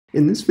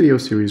In this video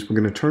series, we're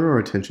going to turn our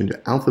attention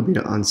to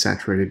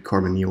alpha-beta-unsaturated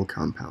carbonyl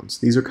compounds.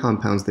 These are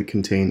compounds that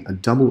contain a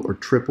double or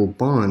triple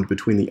bond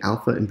between the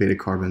alpha and beta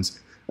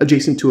carbons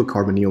adjacent to a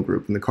carbonyl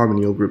group. And the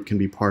carbonyl group can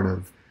be part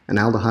of an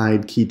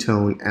aldehyde,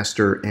 ketone,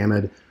 ester,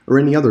 amide, or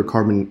any other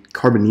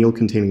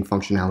carbonyl-containing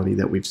functionality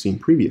that we've seen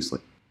previously.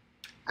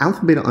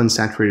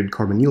 Alpha-beta-unsaturated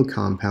carbonyl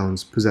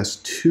compounds possess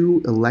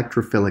two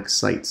electrophilic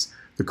sites,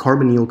 the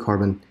carbonyl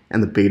carbon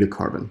and the beta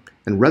carbon,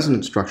 and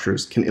resonance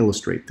structures can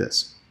illustrate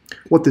this.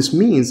 What this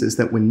means is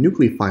that when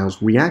nucleophiles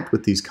react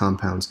with these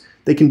compounds,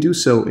 they can do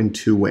so in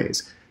two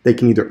ways. They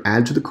can either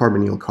add to the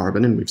carbonyl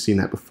carbon, and we've seen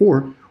that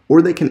before,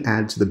 or they can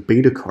add to the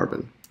beta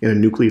carbon in a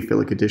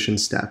nucleophilic addition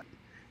step.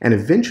 And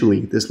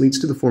eventually, this leads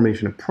to the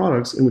formation of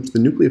products in which the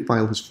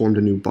nucleophile has formed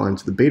a new bond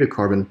to the beta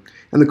carbon,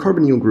 and the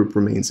carbonyl group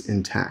remains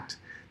intact.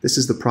 This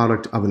is the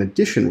product of an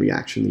addition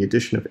reaction, the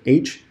addition of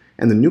H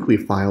and the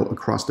nucleophile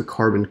across the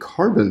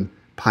carbon-carbon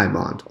pi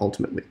bond,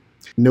 ultimately.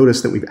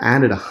 Notice that we've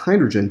added a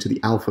hydrogen to the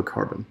alpha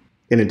carbon,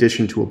 in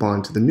addition to a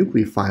bond to the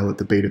nucleophile at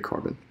the beta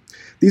carbon.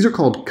 These are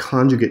called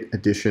conjugate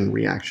addition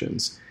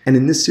reactions. And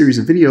in this series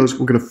of videos,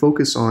 we're going to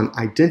focus on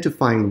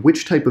identifying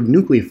which type of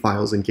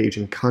nucleophiles engage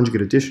in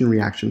conjugate addition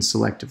reactions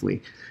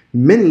selectively.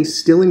 Many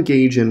still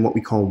engage in what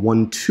we call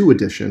 1,2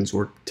 additions,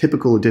 or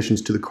typical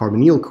additions to the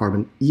carbonyl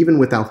carbon, even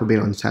with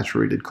alpha-beta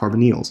unsaturated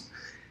carbonyls.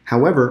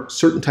 However,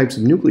 certain types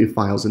of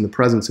nucleophiles in the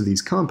presence of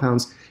these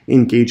compounds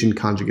engage in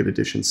conjugate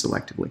addition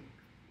selectively.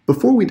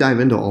 Before we dive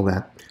into all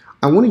that,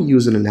 I want to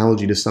use an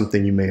analogy to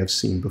something you may have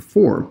seen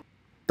before,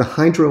 the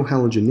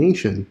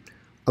hydrohalogenation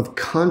of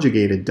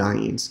conjugated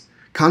dienes.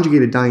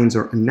 Conjugated dienes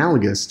are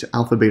analogous to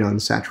alpha-beta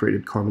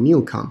unsaturated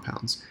carbonyl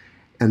compounds,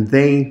 and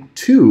they,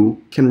 too,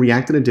 can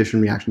react in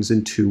addition reactions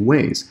in two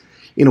ways.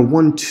 In a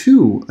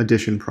 1,2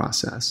 addition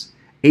process,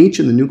 H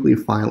and the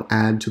nucleophile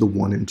add to the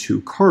 1 and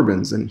 2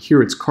 carbons, and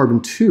here it's carbon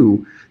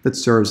 2 that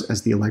serves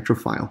as the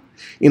electrophile.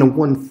 In a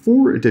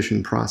 1,4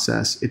 addition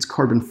process, it's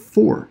carbon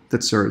 4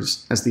 that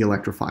serves as the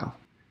electrophile.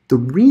 The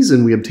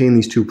reason we obtain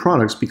these two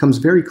products becomes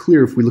very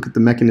clear if we look at the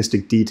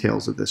mechanistic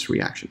details of this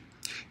reaction.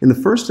 In the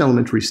first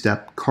elementary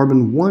step,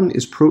 carbon 1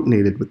 is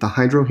protonated with the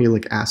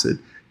hydrohalic acid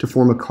to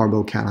form a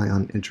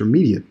carbocation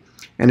intermediate,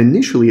 and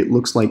initially it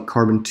looks like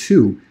carbon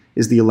 2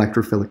 is the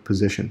electrophilic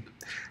position.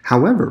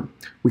 However,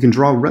 we can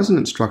draw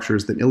resonance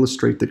structures that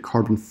illustrate that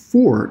carbon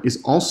 4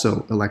 is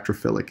also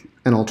electrophilic.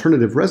 An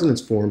alternative resonance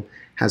form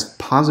has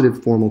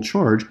positive formal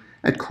charge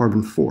at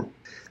carbon 4.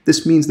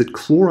 This means that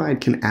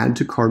chloride can add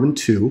to carbon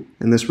 2,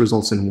 and this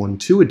results in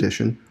 1,2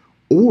 addition,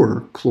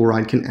 or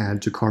chloride can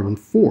add to carbon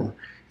 4,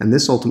 and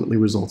this ultimately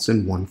results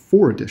in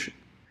 1,4 addition.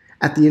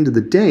 At the end of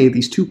the day,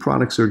 these two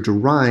products are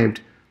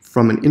derived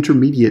from an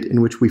intermediate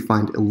in which we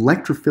find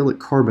electrophilic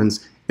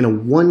carbons in a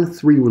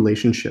 1,3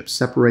 relationship,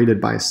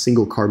 separated by a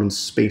single carbon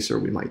spacer,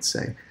 we might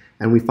say.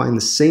 And we find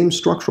the same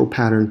structural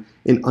pattern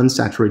in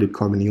unsaturated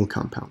carbonyl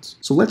compounds.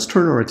 So let's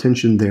turn our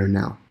attention there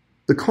now.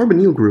 The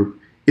carbonyl group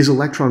is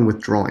electron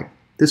withdrawing.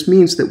 This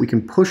means that we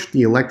can push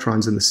the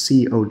electrons in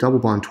the CO double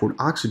bond toward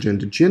oxygen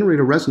to generate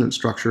a resonance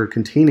structure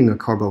containing a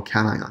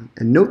carbocation.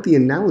 And note the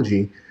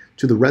analogy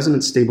to the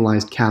resonance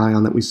stabilized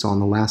cation that we saw in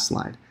the last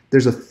slide.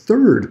 There's a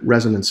third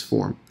resonance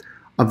form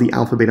of the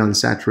alpha-beta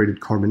unsaturated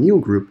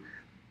carbonyl group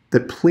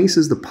that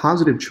places the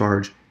positive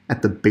charge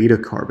at the beta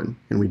carbon,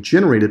 and we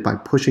generate it by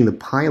pushing the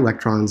pi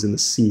electrons in the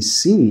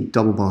CC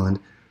double bond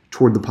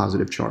toward the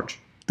positive charge.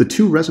 The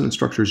two resonance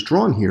structures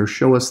drawn here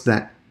show us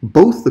that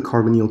both the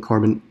carbonyl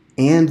carbon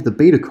and the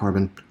beta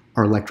carbon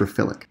are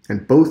electrophilic,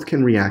 and both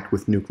can react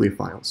with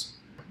nucleophiles.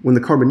 When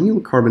the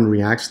carbonyl carbon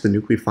reacts, the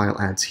nucleophile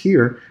adds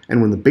here,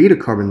 and when the beta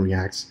carbon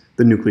reacts,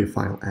 the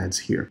nucleophile adds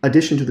here.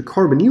 Addition to the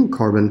carbonyl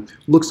carbon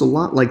looks a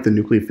lot like the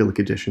nucleophilic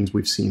additions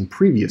we've seen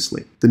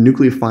previously. The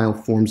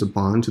nucleophile forms a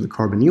bond to the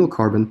carbonyl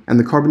carbon, and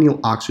the carbonyl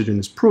oxygen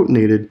is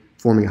protonated,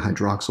 forming a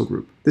hydroxyl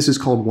group. This is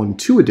called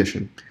 1,2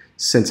 addition,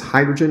 since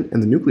hydrogen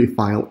and the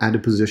nucleophile add to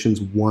positions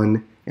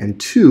 1 and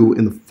 2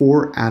 in the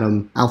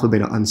 4-atom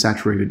alpha-beta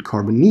unsaturated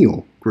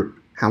carbonyl group.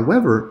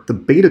 However, the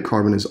beta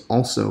carbon is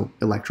also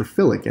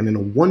electrophilic, and in a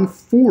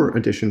 1,4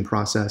 addition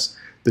process,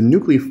 the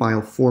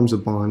nucleophile forms a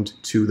bond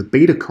to the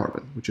beta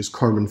carbon, which is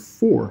carbon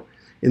 4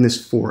 in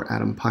this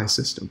 4-atom pi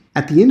system.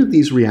 At the end of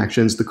these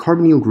reactions, the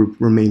carbonyl group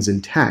remains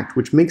intact,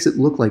 which makes it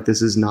look like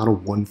this is not a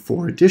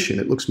 1,4 addition.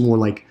 It looks more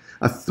like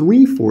a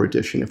 3,4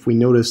 addition if we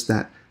notice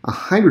that a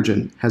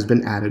hydrogen has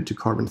been added to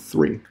carbon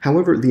 3.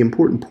 However, the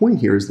important point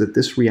here is that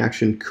this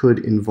reaction could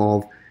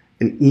involve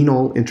an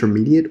enol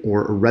intermediate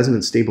or a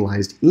resonance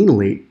stabilized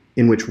enolate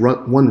in which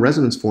one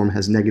resonance form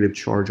has negative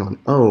charge on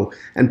O,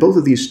 and both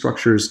of these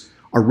structures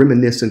are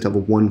reminiscent of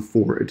a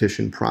 1,4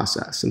 addition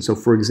process. And so,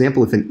 for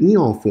example, if an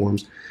enol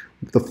forms,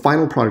 the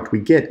final product we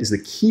get is the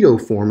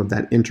keto form of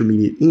that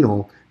intermediate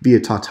enol via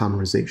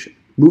tautomerization.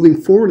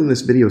 Moving forward in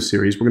this video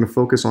series, we're going to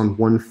focus on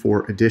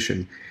 1,4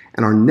 addition,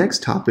 and our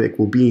next topic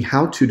will be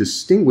how to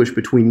distinguish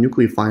between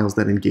nucleophiles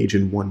that engage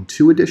in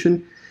 1,2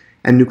 addition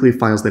and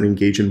nucleophiles that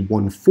engage in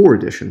 1,4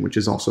 addition, which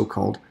is also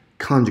called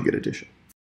conjugate addition.